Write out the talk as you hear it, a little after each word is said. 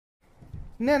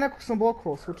Ne, nekog sam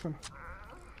blokovao, slučajno.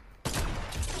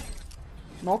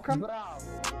 Nokam.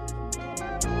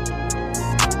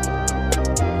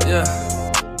 Yeah.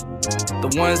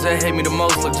 The ones that hate me the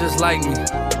most look just like me.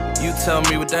 You tell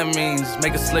me what that means.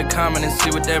 Make a slick comment and see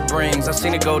what that brings. I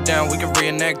seen it go down, we can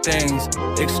reenact things.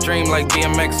 Extreme like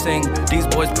BMXing. These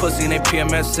boys pussy and they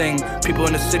PMSing. People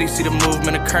in the city see the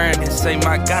movement occurring and say,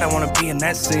 my God, I wanna be in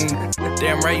that scene.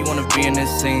 Damn right you wanna be in this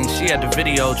scene. She had the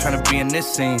video trying to be in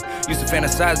this scene. Used to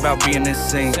fantasize about being this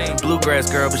scene.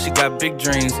 Bluegrass girl, but she got big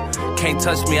dreams. Can't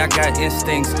touch me, I got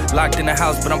instincts. Locked in the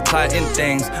house, but I'm plotting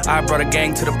things. I brought a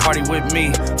gang to the party with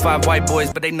me. 5 white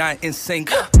boys, but they not in sync.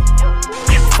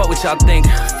 Fuck what y'all think,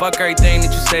 fuck everything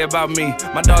that you say about me.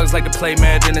 My dogs like to play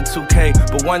Madden in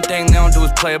 2K, but one thing they don't do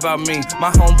is play about me.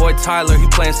 My homeboy Tyler, he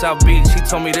playing South Beach. He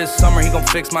told me this summer he gon'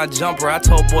 fix my jumper. I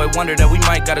told Boy Wonder that we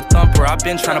might got a thumper. I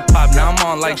been tryna pop, now I'm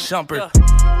on like Shumpert.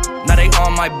 Now they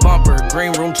on my bumper.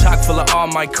 Green room chock full of all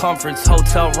my comforts.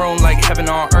 Hotel room like heaven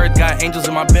on earth. Got angels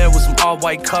in my bed with some all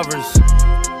white covers.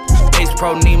 Ace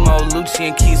Pro Nemo, Lucci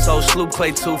and Kiso, Sloop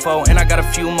Clay Tufo, and I got a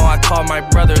few more I call my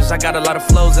brothers. I got a lot of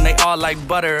flows and they all like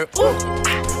butter. Ooh,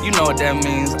 you know what that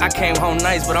means. I came home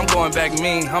nice, but I'm going back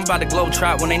mean. I'm about to globe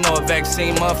trot when they know a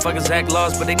vaccine. Motherfuckers act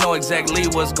lost, but they know exactly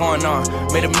what's going on.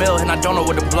 Made a meal and I don't know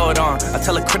what to blow it on. I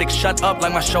tell a critic shut up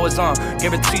like my show is on.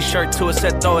 Give a t-shirt to her,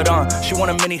 said throw it on. She want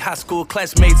a mini high school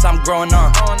classmates, I'm growing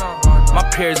on. My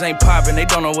peers ain't popping, they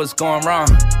don't know what's going wrong.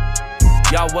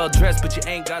 Y'all well dressed, but you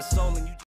ain't got soul and you